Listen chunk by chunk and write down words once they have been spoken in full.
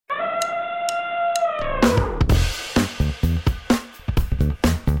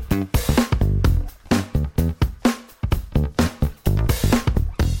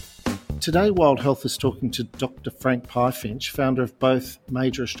Today, Wild Health is talking to Dr. Frank Pyfinch, founder of both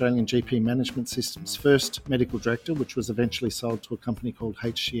major Australian GP management systems. First, medical director, which was eventually sold to a company called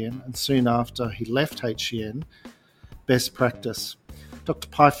HCN, and soon after he left HCN, Best Practice. Dr.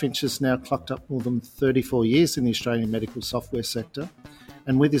 Pyfinch has now clocked up more than 34 years in the Australian medical software sector,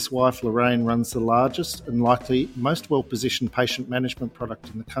 and with his wife Lorraine runs the largest and likely most well-positioned patient management product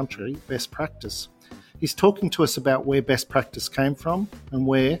in the country, Best Practice. He's talking to us about where Best Practice came from and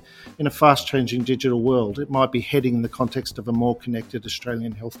where, in a fast-changing digital world, it might be heading in the context of a more connected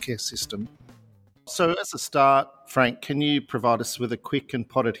Australian healthcare system. So as a start, Frank, can you provide us with a quick and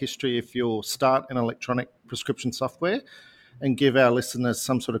potted history of your start in electronic prescription software and give our listeners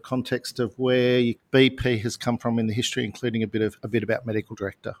some sort of context of where BP has come from in the history, including a bit about Medical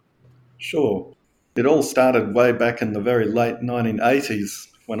Director? Sure. It all started way back in the very late 1980s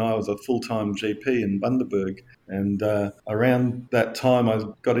when I was a full-time GP in Bundaberg. And around that time, I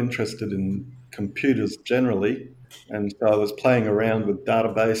got interested in computers generally. And so I was playing around with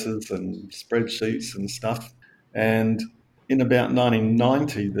databases and spreadsheets and stuff. And in about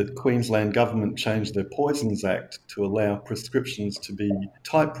 1990, the Queensland government changed their Poisons Act to allow prescriptions to be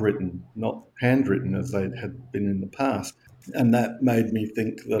typewritten, not handwritten as they had been in the past. And that made me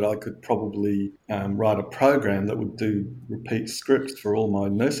think that I could probably write a program that would do repeat scripts for all my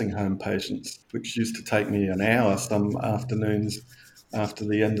nursing home patients, which used to take me an hour some afternoons after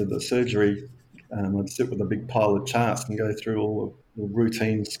the end of the surgery. I'd sit with a big pile of charts and go through all the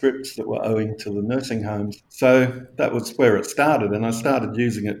routine scripts that were owing to the nursing homes. So that was where it started, and I started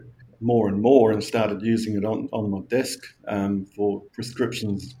using it more and more and started using it on my desk for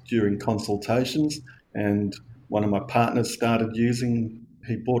prescriptions during consultations. And one of my partners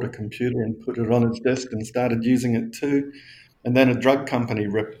he bought a computer and put it on his desk and started using it too. And then a drug company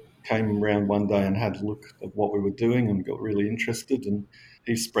rep came around one day and had a look at what we were doing and got really interested. And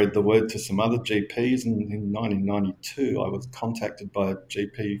he spread the word to some other GPs. And in 1992, I was contacted by a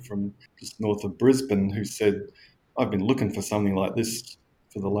GP from just north of Brisbane who said, I've been looking for something like this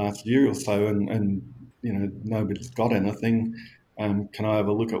for the last year or so and nobody's got anything. Can I have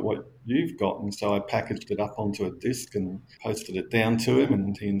a look at what you've got? And so I packaged it up onto a disk and posted it down to him,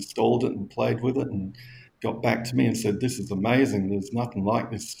 and he installed it and played with it and got back to me and said, this is amazing. There's nothing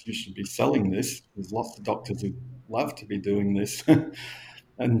like this. You should be selling this. There's lots of doctors who love to be doing this.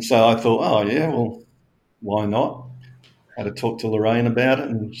 And so I thought, oh, yeah, well, why not? Had a talk to Lorraine about it,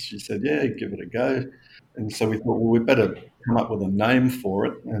 and she said, yeah, give it a go. And so we thought, well, we better come up with a name for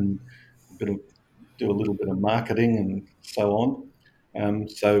it and do a little bit of marketing and so on.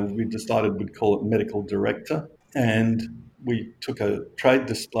 So we decided we'd call it Medical Director, and we took a trade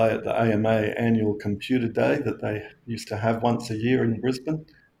display at the AMA annual computer day that they used to have once a year in Brisbane,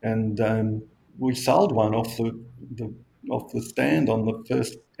 and we sold one off the stand on the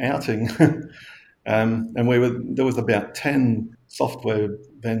first outing. And there was about 10 software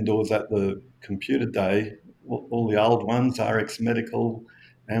vendors at the computer day, all the old ones, RX Medical,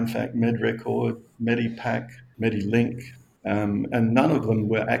 AmFac, MedRecord, Medipac, Medilink, and none of them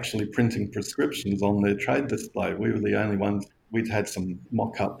were actually printing prescriptions on their trade display. We were the only ones. We'd had some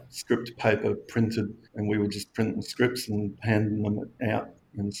mock-up script paper printed, and we were just printing scripts and handing them out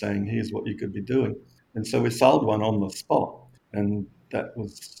and saying, here's what you could be doing. And so we sold one on the spot, and that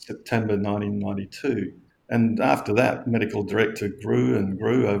was September 1992. And after that, Medical Director grew and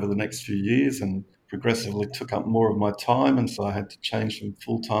grew over the next few years and progressively took up more of my time, and so I had to change from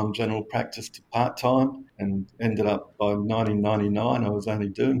full-time general practice to part-time, and ended up by 1999 I was only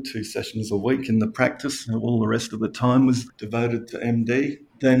doing 2 sessions a week in the practice, and all the rest of the time was devoted to MD.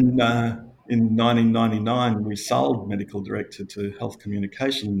 Then in 1999 we sold Medical Director to Health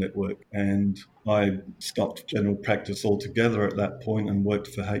Communication Network, and I stopped general practice altogether at that point and worked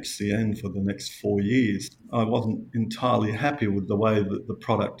for HCN for the next 4 years. I wasn't entirely happy with the way that the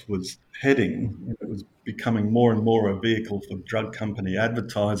product was heading. It was becoming more and more a vehicle for drug company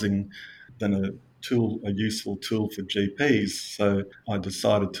advertising than a useful tool for GPs. So I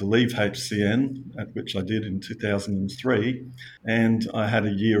decided to leave HCN, at which I did in 2003, and I had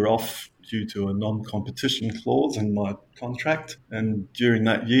a year off due to a non-competition clause in my contract. And during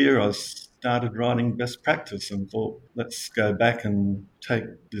that year, I started writing Best Practice and thought, let's go back and take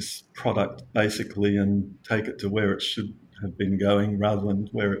this product basically and take it to where it should have been going rather than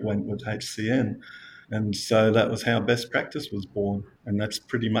where it went with HCN. And so that was how Best Practice was born, and that's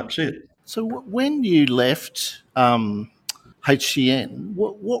pretty much it. So when you left HCN,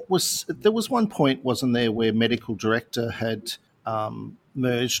 there was one point, wasn't there, where Medical Director had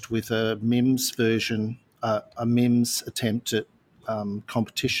merged with a MIMS version, a MIMS attempt at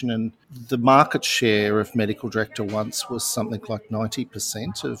competition, and the market share of Medical Director once was something like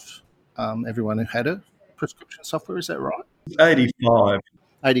 90% of everyone who had a prescription software. Is that right? 85.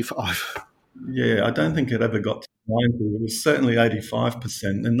 85. Yeah, I don't think it ever got to 90. It was certainly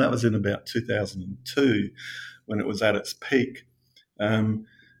 85%, and that was in about 2002 when it was at its peak.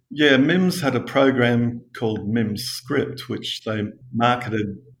 Yeah, MIMS had a program called MIMS Script, which they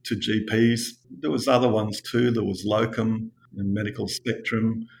marketed to GPs. There was other ones too. There was Locum and Medical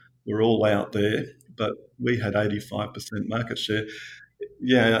Spectrum. Were all out there, but we had 85% market share.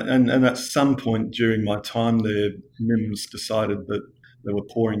 Yeah, and at some point during my time there, MIMS decided that they were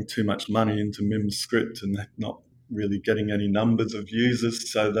pouring too much money into MIMS Script and not really getting any numbers of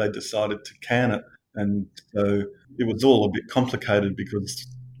users, so they decided to can it. And so it was all a bit complicated because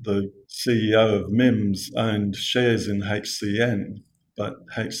the CEO of MIMS owned shares in HCN, but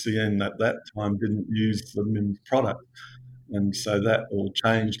HCN at that time didn't use the MIMS product. And so that all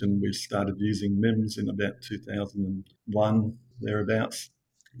changed, and we started using MIMS in about 2001, thereabouts.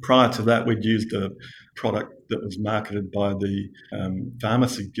 Prior to that, we'd used a product that was marketed by the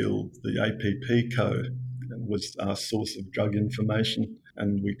Pharmacy Guild, the APP code. It was our source of drug information,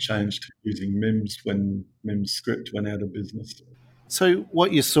 and we changed to using MIMS when MIMS Script went out of business. So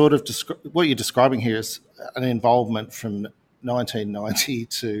what you're describing here is an involvement from 1990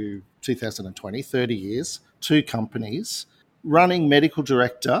 to 2020, 30 years, two companies, running Medical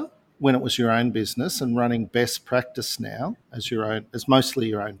Director when it was your own business and running Best Practice now as mostly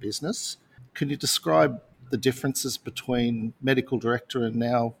your own business. Can you describe the differences between Medical Director and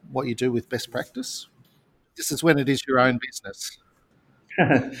now what you do with Best Practice? This is when it is your own business.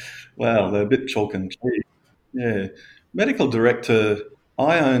 Well, they're a bit chalk and cheese. Yeah. Medical Director,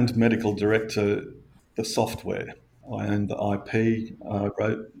 I owned Medical Director, the software. I owned the IP, I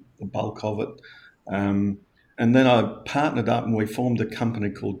wrote the bulk of it. And then I partnered up and we formed a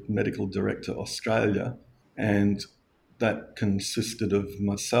company called Medical Director Australia. And that consisted of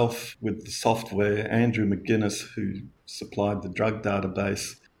myself with the software, Andrew McGuinness, who supplied the drug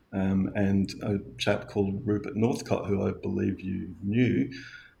database, and a chap called Rupert Northcott, who I believe you knew,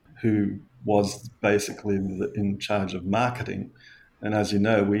 who was basically in charge of marketing. And as you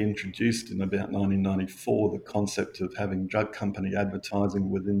know, we introduced in about 1994 the concept of having drug company advertising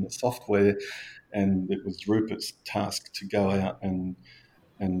within the software, and it was Rupert's task to go out and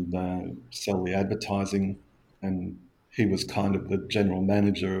sell the advertising, and he was kind of the general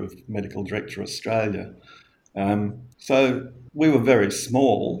manager of Medical Director Australia. So we were very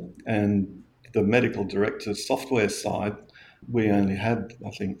small, and the Medical Director software side, we only had,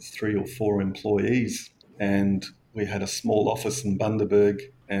 I think, 3 or 4 employees, and we had a small office in Bundaberg,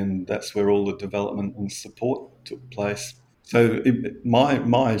 and that's where all the development and support took place. So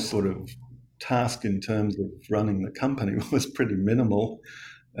my sort of task in terms of running the company was pretty minimal,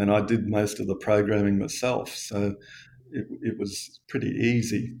 and I did most of the programming myself. So it was pretty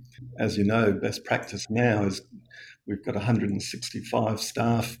easy. As you know, Best Practice now is we've got 165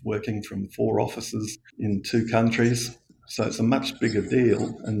 staff working from 4 offices in 2 countries. So it's a much bigger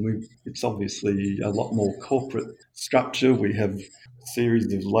deal, and it's obviously a lot more corporate structure. We have a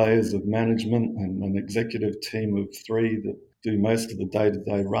series of layers of management and an executive team of 3 that do most of the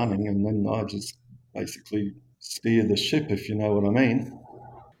day-to-day running, and then I just basically steer the ship, if you know what I mean.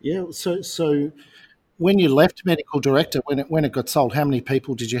 Yeah. So when you left Medical Director, when it got sold, how many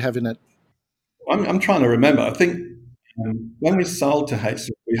people did you have in it? I'm trying to remember. I think when we sold to HCN,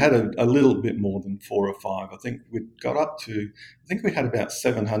 we had a little bit more than 4 or 5. I think we got up to, I think we had about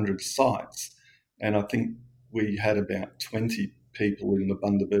 700 sites, and I think we had about 20 people in the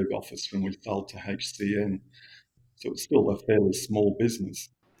Bundaberg office when we sold to HCN. So it's still a fairly small business.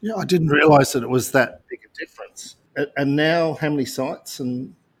 Yeah, I didn't realise that it was that big a difference. And now, how many sites?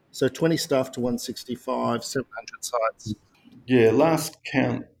 And so 20 staff to 165, 700 sites. Yeah, last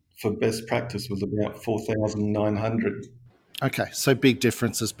count for Best Practice was about 4,900. Okay, so big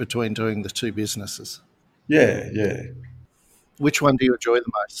differences between doing the two businesses. Yeah. Which one do you enjoy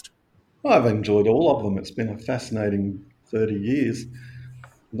the most? I've enjoyed all of them. It's been a fascinating 30 years.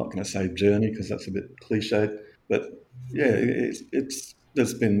 I'm not going to say journey because that's a bit cliched, but yeah,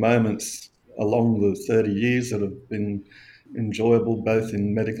 there's been moments along the 30 years that have been enjoyable both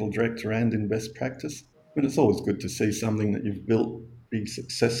in Medical Director and in Best Practice. I mean, it's always good to see something that you've built be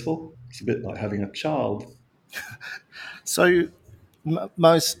successful. It's a bit like having a child. So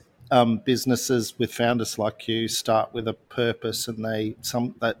most businesses with founders like you start with a purpose, and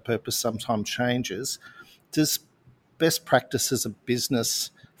that purpose sometimes changes. Does Best Practice as a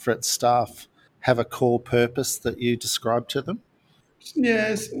business for its staff have a core purpose that you describe to them?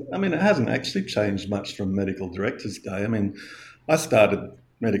 Yes, I mean, it hasn't actually changed much from Medical Director's day. I mean, I started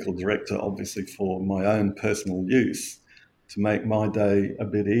Medical Director obviously for my own personal use to make my day a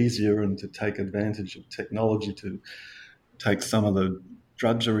bit easier and to take advantage of technology to take some of the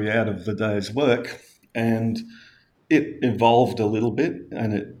drudgery out of the day's work. And it evolved a little bit,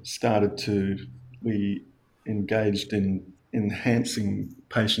 and we engaged in enhancing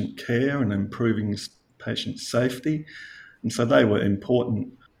patient care and improving patient safety. And so they were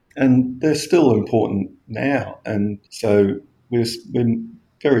important, and they're still important now. And so we're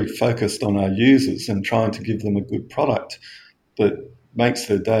very focused on our users and trying to give them a good product that makes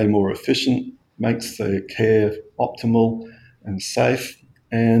their day more efficient, makes their care optimal and safe,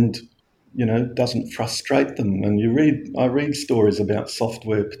 and doesn't frustrate them. And I read stories about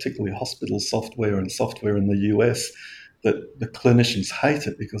software, particularly hospital software and software in the US, that the clinicians hate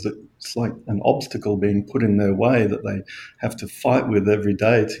it because it's like an obstacle being put in their way that they have to fight with every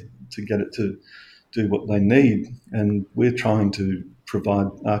day to get it to do what they need. And we're trying to provide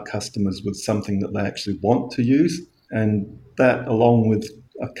our customers with something that they actually want to use. And that, along with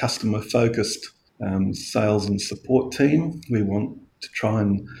a customer-focused sales and support team, we want to try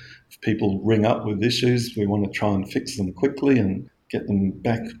and, if people ring up with issues, we want to try and fix them quickly and get them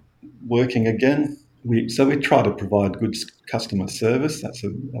back working again. So we try to provide good customer service. That's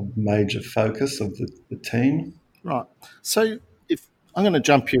a major focus of the team. Right. So if I'm going to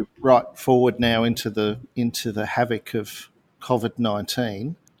jump you right forward now into the havoc of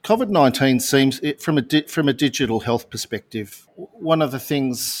COVID-19. COVID-19 seems, from a digital health perspective, one of the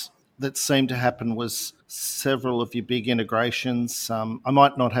things that seemed to happen was several of your big integrations. I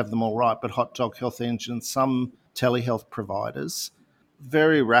might not have them all right, but Hot Dog Health Engine, some telehealth providers,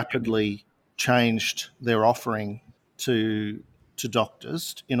 very rapidly changed their offering to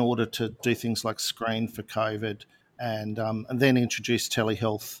doctors in order to do things like screen for COVID and then introduce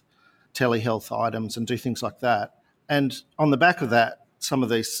telehealth items and do things like that. And on the back of that, some of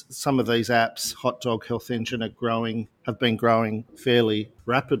these apps, Hot Dog Health Engine, have been growing fairly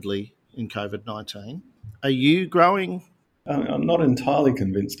rapidly in COVID-19. Are you growing? I'm not entirely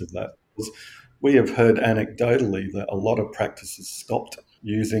convinced of that. We have heard anecdotally that a lot of practices stopped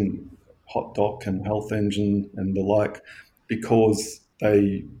using Hot Doc and Health Engine and the like because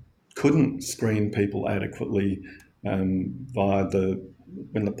they couldn't screen people adequately via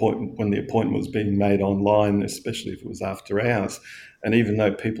when the appointment was being made online, especially if it was after hours. And even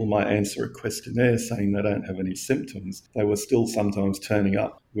though people might answer a questionnaire saying they don't have any symptoms, they were still sometimes turning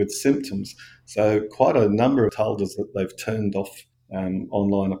up with symptoms. So quite a number have told us that they've turned off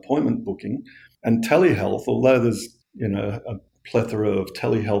online appointment booking. And telehealth, although there's a plethora of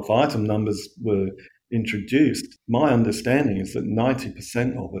telehealth item numbers were introduced, my understanding is that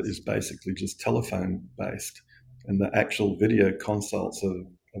 90% of it is basically just telephone based, and the actual video consults are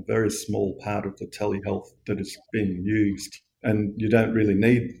a very small part of the telehealth that is being used. And you don't really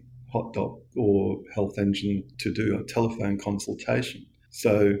need Hot Doc or Health Engine to do a telephone consultation.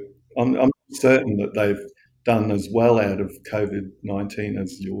 So I'm certain that they've done as well out of COVID-19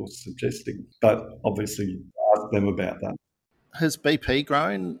 as you're suggesting, but obviously ask them about that. Has BP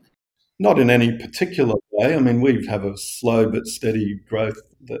grown? Not in any particular way. I mean, we have a slow but steady growth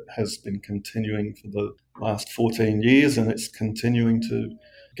that has been continuing for the last 14 years, and it's continuing to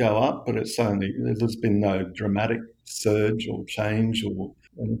go up, but there's been no dramatic surge or change or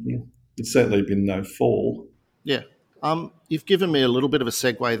anything. There's certainly been no fall. Yeah. You've given me a little bit of a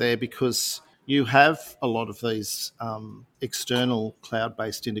segue there because you have a lot of these external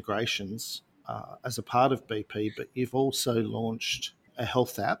cloud-based integrations as a part of BP, but you've also launched a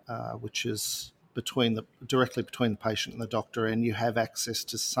health app, which is directly between the patient and the doctor, and you have access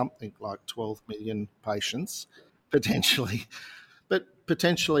to something like 12 million patients potentially, but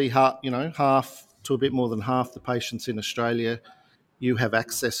potentially half to a bit more than half the patients in Australia you have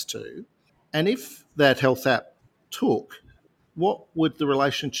access to. And if that health app took, what would the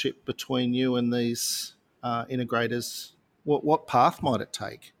relationship between you and these integrators? What path might it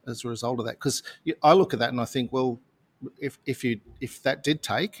take as a result of that? Because I look at that and I think, well, if that did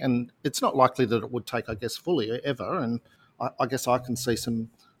take, and it's not likely that it would take, I guess, fully ever, and I guess I can see some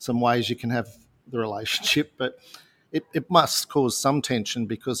ways you can have the relationship, but it must cause some tension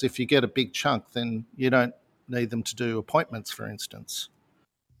because if you get a big chunk, then you don't need them to do appointments, for instance.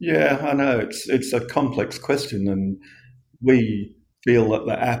 Yeah, I know it's a complex question, and we feel that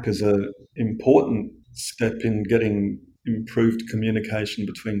the app is an important step in getting improved communication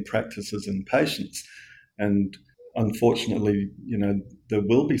between practices and patients. And unfortunately, there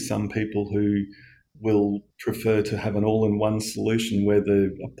will be some people who will prefer to have an all-in-one solution where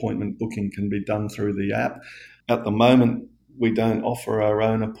the appointment booking can be done through the app. At the moment, we don't offer our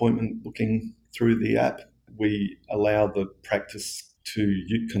own appointment booking through the app. We allow the practice to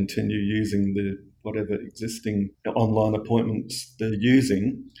continue using whatever existing online appointments they're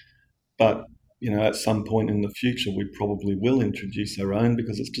using. But, at some point in the future, we probably will introduce our own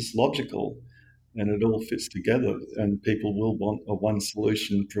because it's just logical and it all fits together. And people will want a one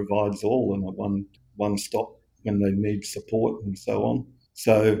solution provides all and a one stop when they need support and so on.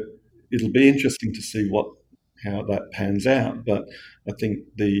 So it'll be interesting to see how that pans out. But I think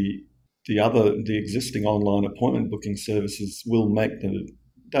the existing online appointment booking services will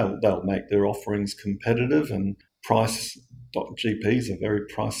they'll make their offerings competitive, and price GPs are very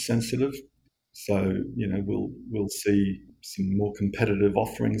price sensitive. So we'll see some more competitive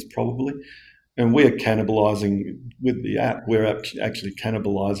offerings probably. And we're cannibalising with the app. We're actually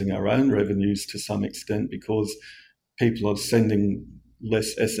cannibalising our own revenues to some extent because people are sending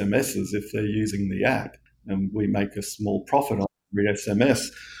less SMSs if they're using the app, and we make a small profit on every SMS.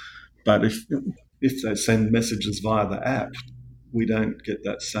 But if they send messages via the app, we don't get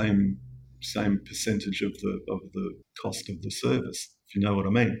that same percentage of the cost of the service, if you know what I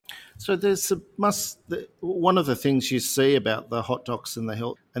mean. So one of the things you see about the hot docs and the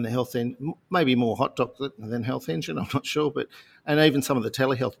health end, maybe more hot doc than Health Engine, I'm not sure, and even some of the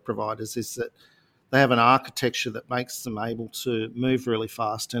telehealth providers, is that they have an architecture that makes them able to move really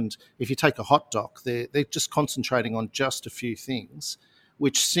fast. And if you take a hot doc, they're just concentrating on just a few things,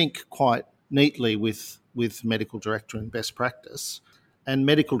 which sync quite neatly with medical director and best practice. And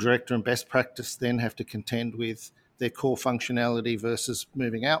medical director and best practice then have to contend with their core functionality versus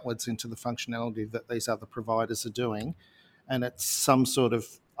moving outwards into the functionality that these other providers are doing. And it's some sort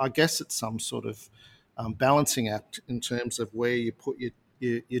of balancing act in terms of where you put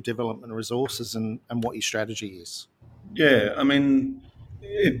your development resources and what your strategy is. Yeah, I mean,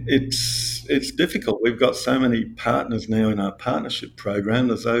 it's difficult. We've got so many partners now in our partnership program.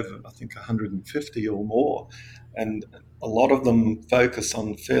 There's over, I think, 150 or more, and a lot of them focus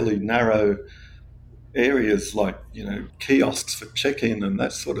on fairly narrow areas like kiosks for check-in and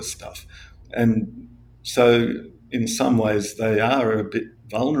that sort of stuff. And so, in some ways, they are a bit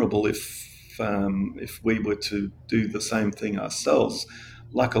vulnerable if we were to do the same thing ourselves.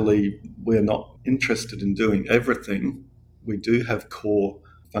 Luckily, we're not interested in doing everything. We do have core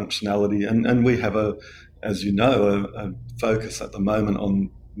functionality, and we have as you know, a focus at the moment on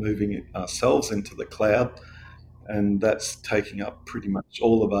moving ourselves into the cloud, and that's taking up pretty much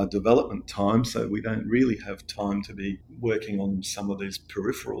all of our development time. So we don't really have time to be working on some of these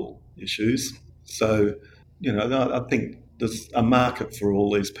peripheral issues. So, I think there's a market for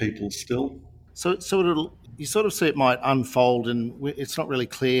all these people still. So you sort of see it might unfold, and it's not really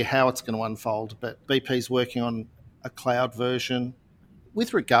clear how it's going to unfold, but BP's working on a cloud version.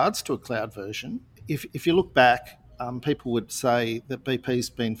 With regards to a cloud version, if you look back, people would say that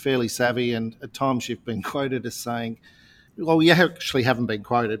BP's been fairly savvy, and at times you've been quoted as saying, well, you actually haven't been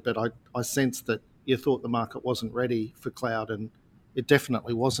quoted, but I sense that you thought the market wasn't ready for cloud, and it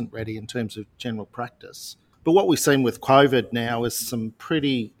definitely wasn't ready in terms of general practice. But what we've seen with COVID now is some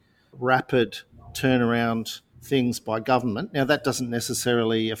pretty rapid turnaround things by government. Now, that doesn't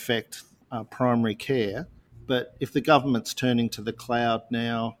necessarily affect primary care, but if the government's turning to the cloud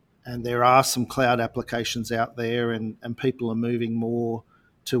now, and there are some cloud applications out there, and people are moving more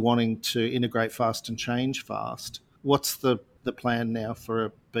to wanting to integrate fast and change fast, what's the plan now for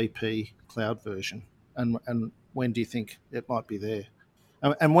a BP cloud version? And when do you think it might be there?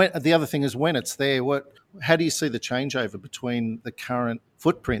 And the other thing is, when it's there, how do you see the changeover between the current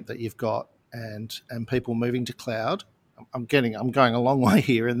footprint that you've got and people moving to cloud? I'm going a long way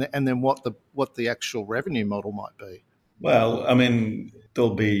here, and then what the actual revenue model might be. Well, I mean,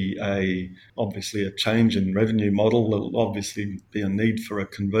 there'll be obviously a change in revenue model. There'll obviously be a need for a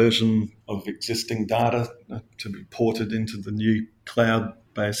conversion of existing data to be ported into the new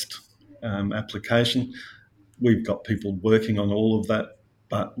cloud-based application. We've got people working on all of that,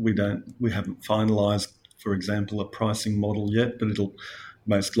 but we haven't finalised, for example, a pricing model yet. But it'll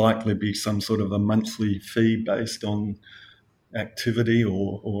most likely be some sort of a monthly fee based on activity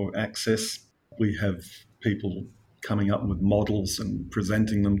or access. We have people coming up with models and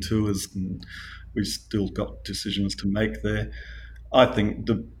presenting them to us, and we've still got decisions to make there. I think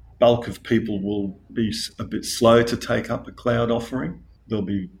the bulk of people will be a bit slow to take up a cloud offering. There'll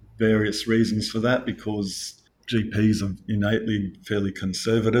be various reasons for that, because GPs are innately fairly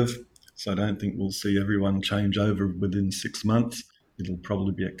conservative, so I don't think we'll see everyone change over within 6 months. It'll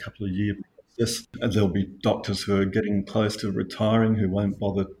probably be a couple of years. Yes, there'll be doctors who are getting close to retiring who won't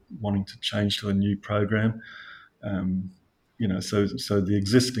bother wanting to change to a new program. So the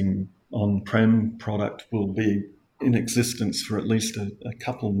existing on-prem product will be in existence for at least a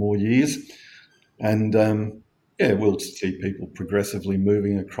couple more years. And Yeah, we'll see people progressively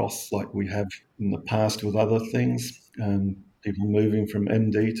moving across like we have in the past with other things. People moving from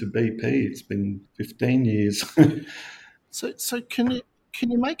MD to BP. It's been 15 years. So can you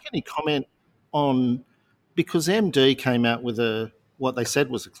make any comment on, because MD came out with what they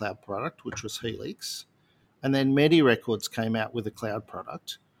said was a cloud product, which was Helix, and then MediRecords came out with a cloud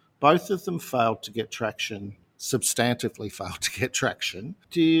product. Both of them failed to get traction, substantively failed to get traction.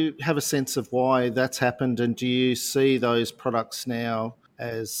 Do you have a sense of why that's happened, and do you see those products now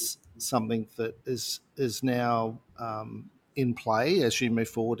as something that is now in play as you move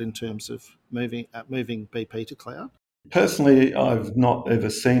forward in terms of moving BP to cloud? Personally, I've not ever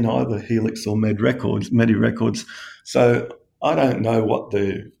seen either Helix or MediRecords, so I don't know what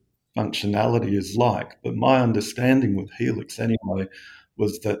the functionality is like. But my understanding with Helix, anyway,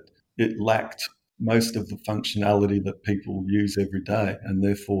 was that it lacked most of the functionality that people use every day, and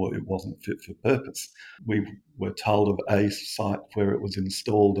therefore it wasn't fit for purpose. We were told of a site where it was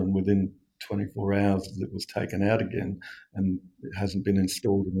installed, and within 24 hours it was taken out again, and it hasn't been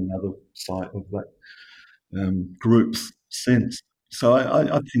installed in another site of that groups since. So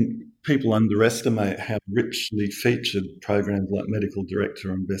I think people underestimate how richly featured programs like Medical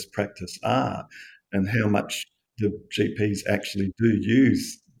Director and Best Practice are, and how much the GPs actually do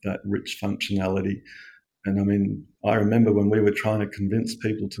use that rich functionality. And I mean, I remember when we were trying to convince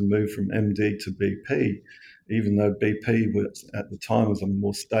people to move from MD to BP, even though BP was at the time was a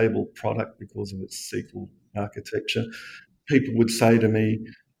more stable product because of its SQL architecture, people would say to me,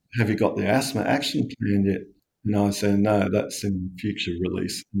 have you got the asthma action plan yet? And I say, no, that's in future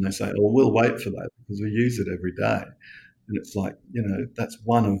release. And they say, oh, we'll wait for that because we use it every day. And it's like, that's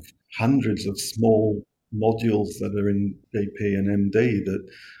one of hundreds of small modules that are in BP and MD that,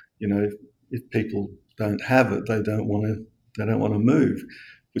 if people don't have it, they don't want to move,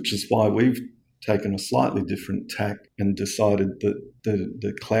 which is why we've taken a slightly different tack and decided that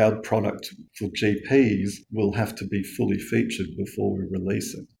the cloud product for GPs will have to be fully featured before we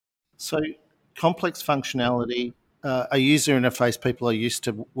release it. So complex functionality, a user interface people are used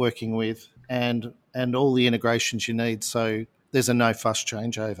to working with, and all the integrations you need. So there's a no fuss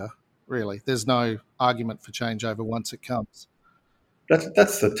changeover. Really, there's no argument for changeover once it comes.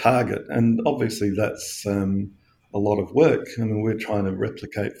 That's the target, and obviously that's a lot of work. I mean, we're trying to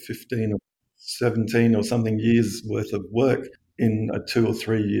replicate 15 or 17 or something years worth of work in a 2 or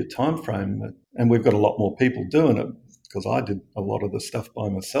 3 year time frame, and we've got a lot more people doing it because I did a lot of the stuff by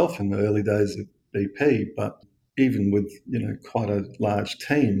myself in the early days of BP. But even with quite a large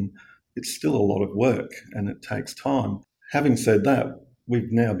team, it's still a lot of work and it takes time. Having said that,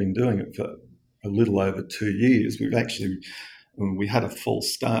 we've now been doing it for a little over 2 years. We had a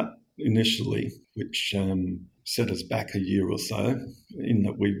false start initially, which set us back a year or so, in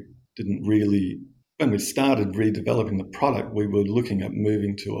that we didn't really, when we started redeveloping the product, we were looking at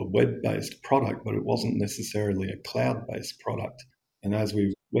moving to a web-based product, but it wasn't necessarily a cloud-based product. And as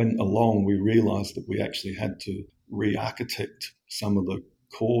we went along, we realized that we actually had to re-architect some of the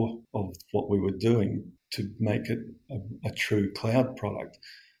core of what we were doing to make it a true cloud product.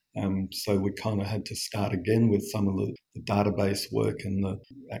 So we kind of had to start again with some of the database work and the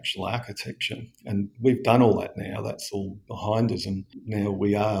actual architecture. And we've done all that now. That's all behind us. And now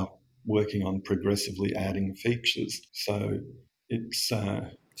we are working on progressively adding features. So it's...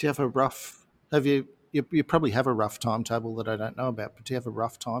 Do you have a rough... You probably have a rough timetable that I don't know about, but do you have a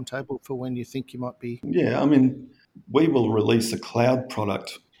rough timetable for when you think you might be... Yeah, I mean, we will release a cloud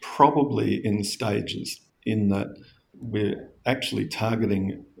product probably in stages, in that we're actually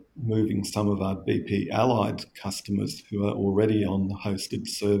targeting moving some of our BP Allied customers who are already on the hosted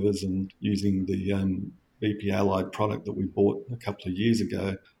servers and using the BP Allied product that we bought a couple of years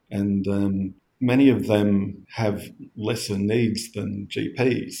ago. And many of them have lesser needs than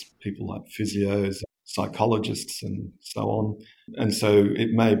GPs, people like physios, psychologists and so on. And so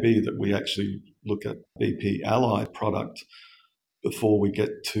it may be that we actually look at BP Allied product before we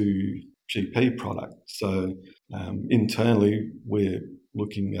get to GP product. So internally, we're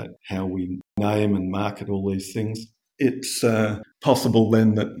looking at how we name and market all these things. It's possible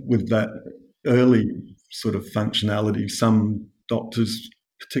then that with that early sort of functionality, some doctors,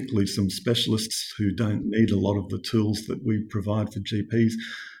 particularly some specialists who don't need a lot of the tools that we provide for GPs,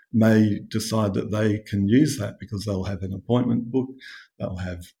 may decide that they can use that because they'll have an appointment book, they'll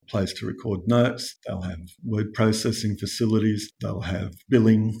have a place to record notes, they'll have word processing facilities, they'll have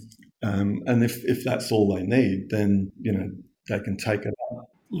billing. And if that's all they need, then, they can take it up.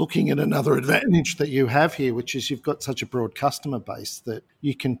 Looking at another advantage that you have here, which is you've got such a broad customer base that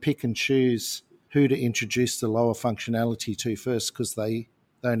you can pick and choose who to introduce the lower functionality to first, because they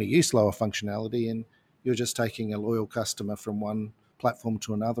only use lower functionality, and You're just taking a loyal customer from one platform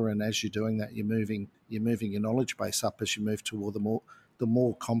to another, and as you're doing that, you're moving your knowledge base up as you move toward the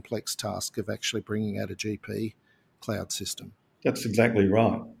more complex task of actually bringing out a GP cloud system. That's exactly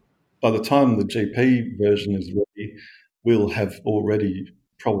right. By the time the GP version is ready, we'll have already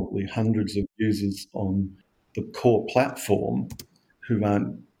probably hundreds of users on the core platform who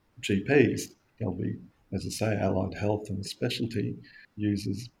aren't GPs. They'll be, as I say, allied health and specialty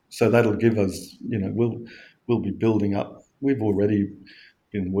users. So that'll give us, we'll be building up. We've already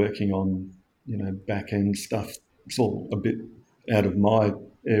been working on, back end stuff. It's all a bit out of my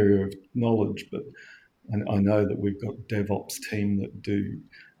area of knowledge, but I know that we've got DevOps team that do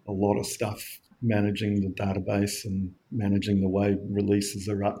a lot of stuff managing the database and managing the way releases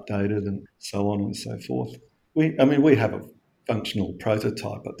are updated and so on and so forth. We have a functional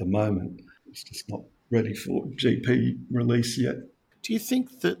prototype at the moment. It's just not ready for GP release yet. Do you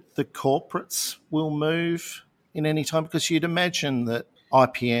think that the corporates will move in any time? Because you'd imagine that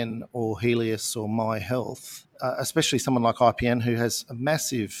IPN or Healius or MyHealth, especially someone like IPN who has a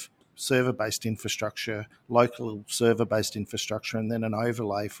massive server-based infrastructure, local server-based infrastructure, and then an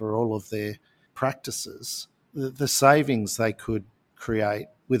overlay for all of their practices, the savings they could create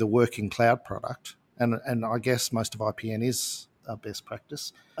with a working cloud product, and I guess most of IPN is best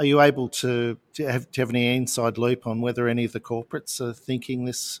practice. Are you able to have any inside loop on whether any of the corporates are thinking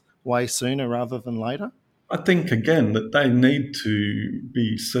this way sooner rather than later? I think, again, that they need to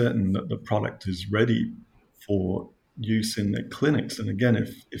be certain that the product is ready for use in their clinics. And again,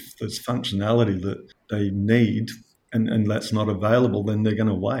 if there's functionality that they need and that's not available, then they're going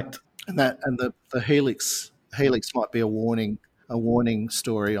to wait. And the Helix might be a warning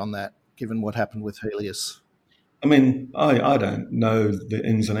story on that, given what happened with Healius. I mean, I don't know the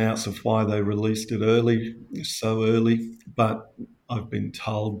ins and outs of why they released it so early, but I've been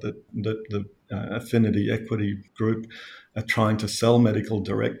told that the Affinity Equity Group are trying to sell Medical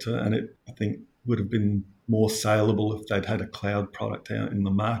Director, and it, I think, would have been more saleable if they'd had a cloud product out in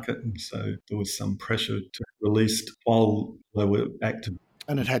the market. And so there was some pressure to release while they were active.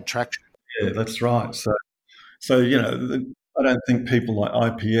 And it had traction. Yeah, that's right. So I don't think people like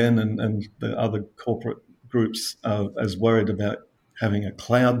IPN and the other corporate groups are as worried about having a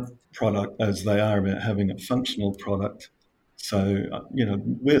cloud product as they are about having a functional product. So,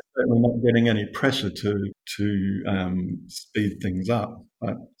 we're certainly not getting any pressure to speed things up.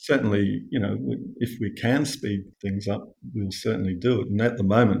 But certainly, if we can speed things up, we'll certainly do it. And at the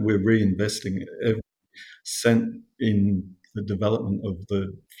moment, we're reinvesting every cent in the development of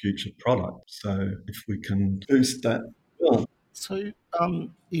the future product. So if we can boost that, well. So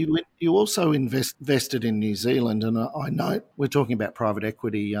you also invested in New Zealand, and I know we're talking about private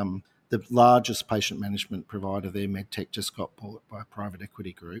equity. The largest patient management provider there, MedTech, just got bought by a private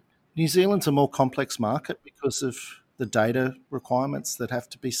equity group. New Zealand's a more complex market because of the data requirements that have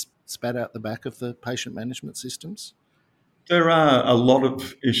to be spat out the back of the patient management systems. There are a lot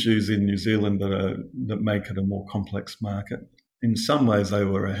of issues in New Zealand that make it a more complex market. In some ways, they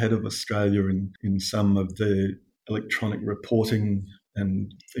were ahead of Australia in some of the electronic reporting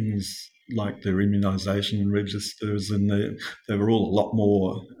and things like their immunisation registers, and they were all a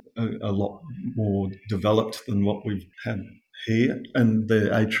lot more developed than what we've had here, and the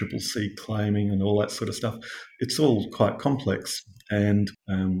ACCC claiming and all that sort of stuff. It's all quite complex, and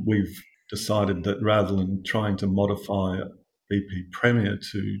we've decided that rather than trying to modify BP Premier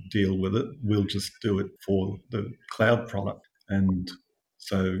to deal with it, we'll just do it for the cloud product. And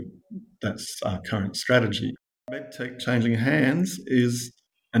so that's our current strategy. MedTech changing hands is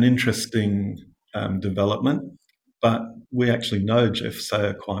an interesting development, but we actually know Jeff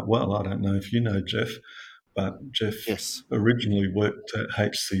Sayer quite well. I don't know if you know Jeff, but Jeff originally worked at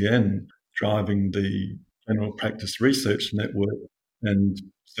HCN driving the General Practice Research Network, and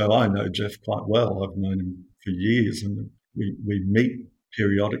so I know Jeff quite well. I've known him for years, and we meet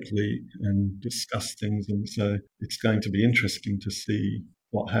periodically and discuss things, and so it's going to be interesting to see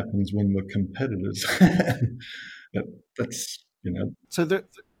what happens when we're competitors. That's. So there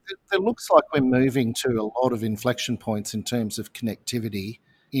looks like we're moving to a lot of inflection points in terms of connectivity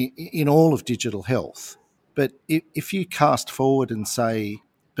in all of digital health. But if you cast forward and say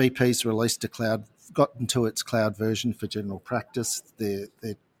BP's released gotten to its cloud version for general practice,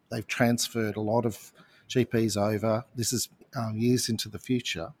 they've transferred a lot of GPs over. This is years into the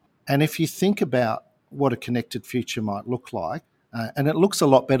future. And if you think about what a connected future might look like, and it looks a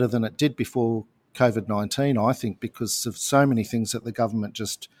lot better than it did before COVID-19, I think, because of so many things that the government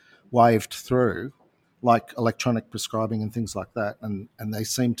just waved through, like electronic prescribing and things like that, and they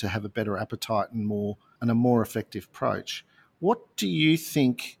seem to have a better appetite and a more effective approach. What do you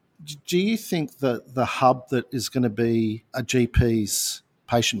think Do you think that the hub that is going to be a GP's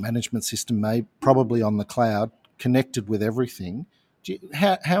patient management system, may probably on the cloud, connected with everything?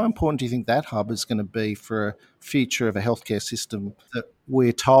 How important do you think that hub is going to be for a future of a healthcare system that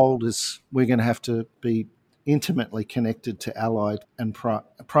we're told is we're going to have to be intimately connected to allied and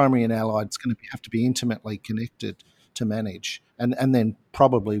primary and allied is going to have to be intimately connected to manage, and then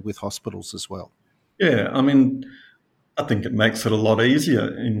probably with hospitals as well? Yeah, I mean, I think it makes it a lot easier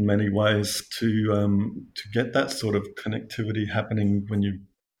in many ways to get that sort of connectivity happening when you've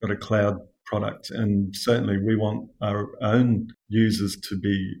got a cloud product. And certainly, we want our own users to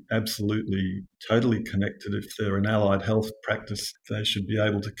be absolutely totally connected. If they're an allied health practice, they should be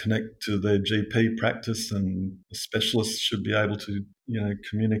able to connect to their GP practice, and the specialists should be able to,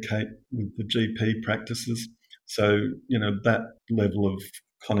 communicate with the GP practices. So, that level of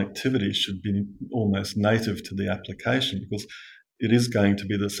connectivity should be almost native to the application, because it is going to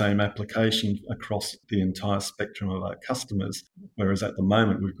be the same application across the entire spectrum of our customers, whereas at the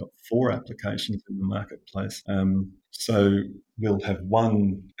moment we've got 4 applications in the marketplace. So we'll have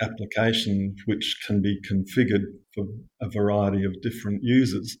one application which can be configured for a variety of different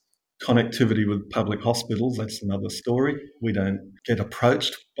users. Connectivity with public hospitals, that's another story. We don't get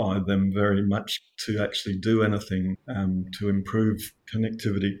approached by them very much to actually do anything to improve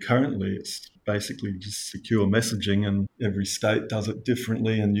connectivity currently. It's basically just secure messaging, and every state does it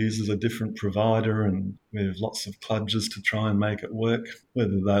differently and uses a different provider, and we have lots of kludges to try and make it work.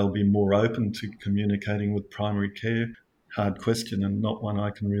 Whether they'll be more open to communicating with primary care, hard question, and not one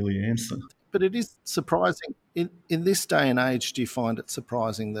I can really answer. But it is surprising in this day and age. Do you find it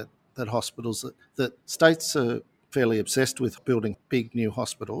surprising that hospitals that states are fairly obsessed with building big new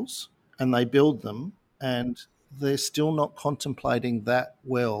hospitals, and they build them, and they're still not contemplating that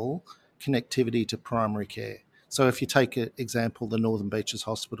well connectivity to primary care? So if you take an example, the Northern Beaches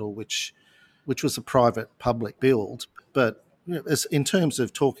Hospital, which was a private public build, but as in terms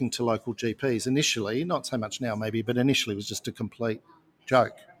of talking to local GPs, initially, not so much now maybe, but initially was just a complete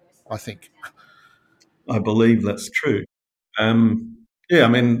joke, I think. I believe that's true. Yeah, I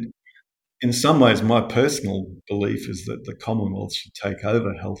mean, in some ways, my personal belief is that the Commonwealth should take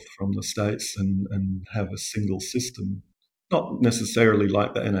over health from the states and have a single system, not necessarily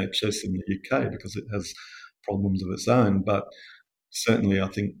like the NHS in the UK, because it has problems of its own, but certainly I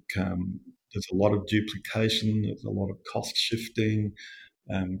think there's a lot of duplication, there's a lot of cost shifting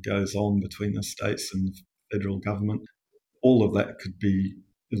goes on between the states and the federal government. All of that could be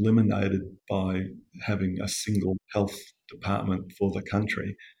eliminated by having a single health department for the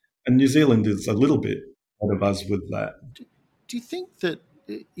country. And New Zealand is a little bit ahead of us with that. Do you think that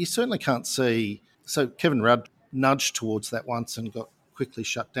you certainly can't see? So Kevin Rudd nudged towards that once and got quickly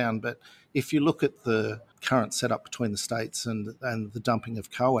shut down. But if you look at the current setup between the states and the dumping of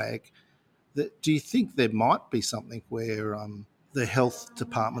COAG, do you think there might be something where the health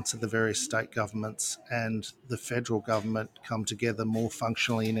departments of the various state governments and the federal government come together more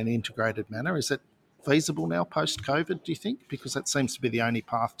functionally in an integrated manner? Is it feasible now post-COVID, do you think? Because that seems to be the only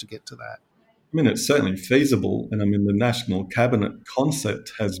path to get to that. I mean, it's certainly feasible. And I mean, the national cabinet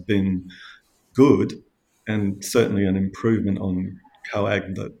concept has been good and certainly an improvement on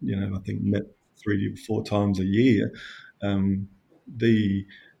COAG that, I think met 3 or 4 times a year. The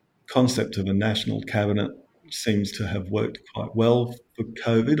concept of a national cabinet seems to have worked quite well for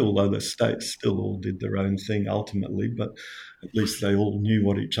COVID, although the states still all did their own thing ultimately, but at least they all knew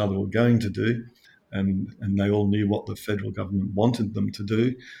what each other were going to do, and they all knew what the federal government wanted them to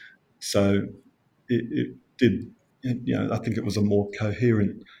do. So it did, I think it was a more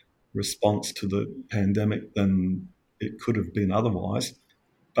coherent response to the pandemic than it could have been otherwise.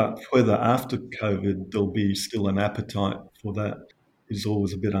 But whether after COVID there'll be still an appetite for that is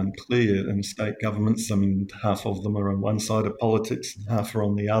always a bit unclear. And state governments, I mean, half of them are on one side of politics and half are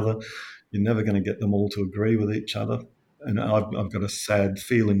on the other. You're never going to get them all to agree with each other. And I've got a sad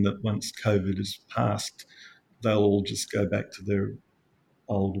feeling that once COVID is past, they'll all just go back to their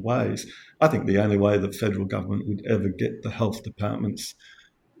old ways. I think the only way the federal government would ever get the health departments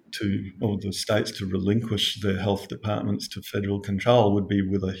or the states to relinquish their health departments to federal control would be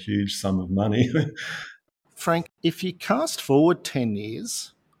with a huge sum of money. Frank, if you cast forward 10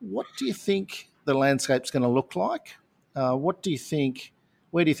 years, what do you think the landscape's going to look like? What do you think,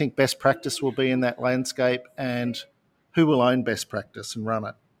 where do you think best practice will be in that landscape, and who will own best practice and run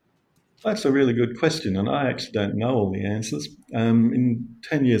it? That's a really good question, and I actually don't know all the answers. In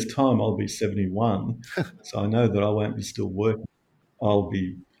 10 years' time, I'll be 71, so I know that I won't be still working. I'll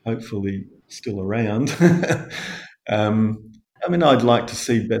be hopefully still around. I mean, I'd like to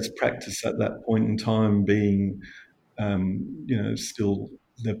see best practice at that point in time being, still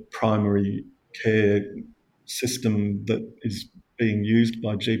the primary care system that is being used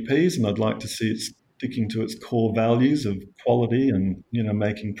by GPs, and I'd like to see it sticking to its core values of quality and,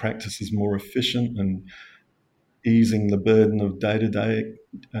 making practices more efficient and easing the burden of day-to-day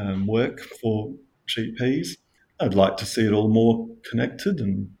work for GPs. I'd like to see it all more connected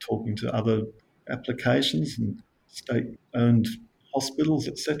and talking to other applications and state-owned hospitals,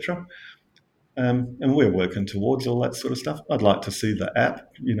 etc. And we're working towards all that sort of stuff. I'd like to see the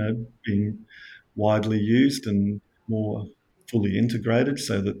app, being widely used and more fully integrated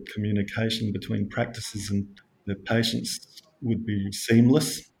so that communication between practices and the patients would be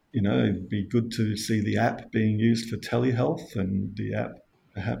seamless. It'd be good to see the app being used for telehealth and the app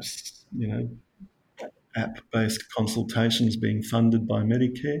perhaps, app-based consultations being funded by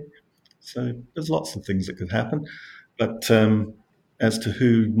Medicare. So there's lots of things that could happen. But as to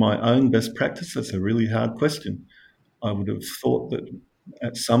who might own best practice, that's a really hard question. I would have thought that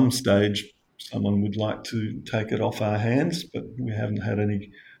at some stage someone would like to take it off our hands, but we haven't had any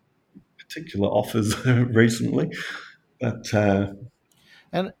particular offers recently. But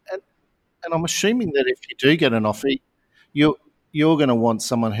And I'm assuming that if you do get an offer, you're going to want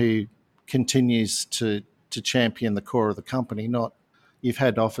someone who continues to champion the core of the company, not you've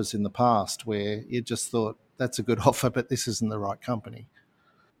had offers in the past where you just thought that's a good offer, but this isn't the right company.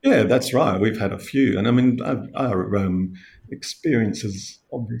 Yeah, that's right. We've had a few. And I mean, our experience has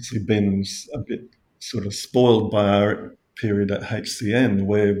obviously been a bit sort of spoiled by our period at HCN,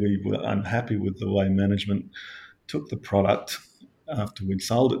 where we were unhappy with the way management took the product after we'd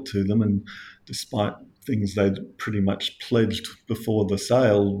sold it to them. And despite things they'd pretty much pledged before the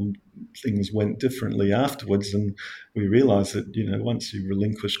sale, things went differently afterwards. And we realised that, once you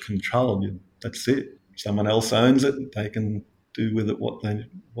relinquish control, that's it. Someone else owns it. They can do with it what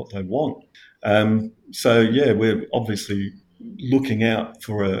they want. So yeah, we're obviously looking out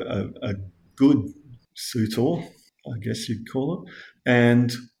for a good suitor, I guess you'd call it.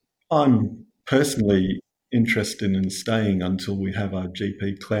 And I'm personally interested in staying until we have our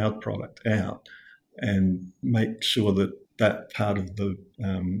GP Cloud product out and make sure that that part of the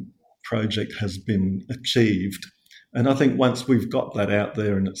project has been achieved. And I think once we've got that out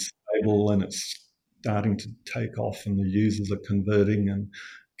there and it's stable and it's starting to take off and the users are converting and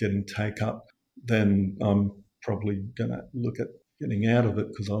getting take up, then I'm probably going to look at getting out of it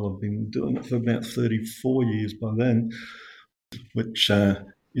because I'll have been doing it for about 34 years by then, which, I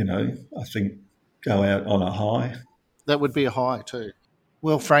think go out on a high. That would be a high too.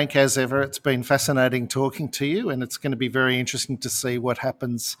 Well, Frank, as ever, it's been fascinating talking to you, and it's going to be very interesting to see what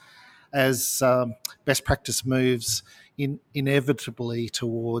happens as best practice moves inevitably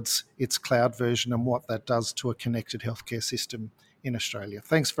towards its cloud version and what that does to a connected healthcare system in Australia.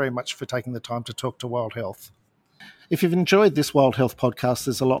 Thanks very much for taking the time to talk to Wild Health. If you've enjoyed this Wild Health podcast,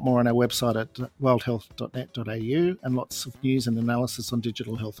 there's a lot more on our website at wildhealth.net.au and lots of news and analysis on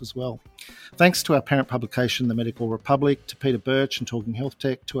digital health as well. Thanks to our parent publication, The Medical Republic, to Peter Birch and Talking Health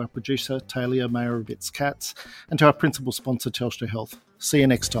Tech, to our producer, Talia Mayer-Katz, and to our principal sponsor, Telstra Health. See you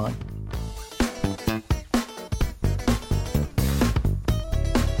next time.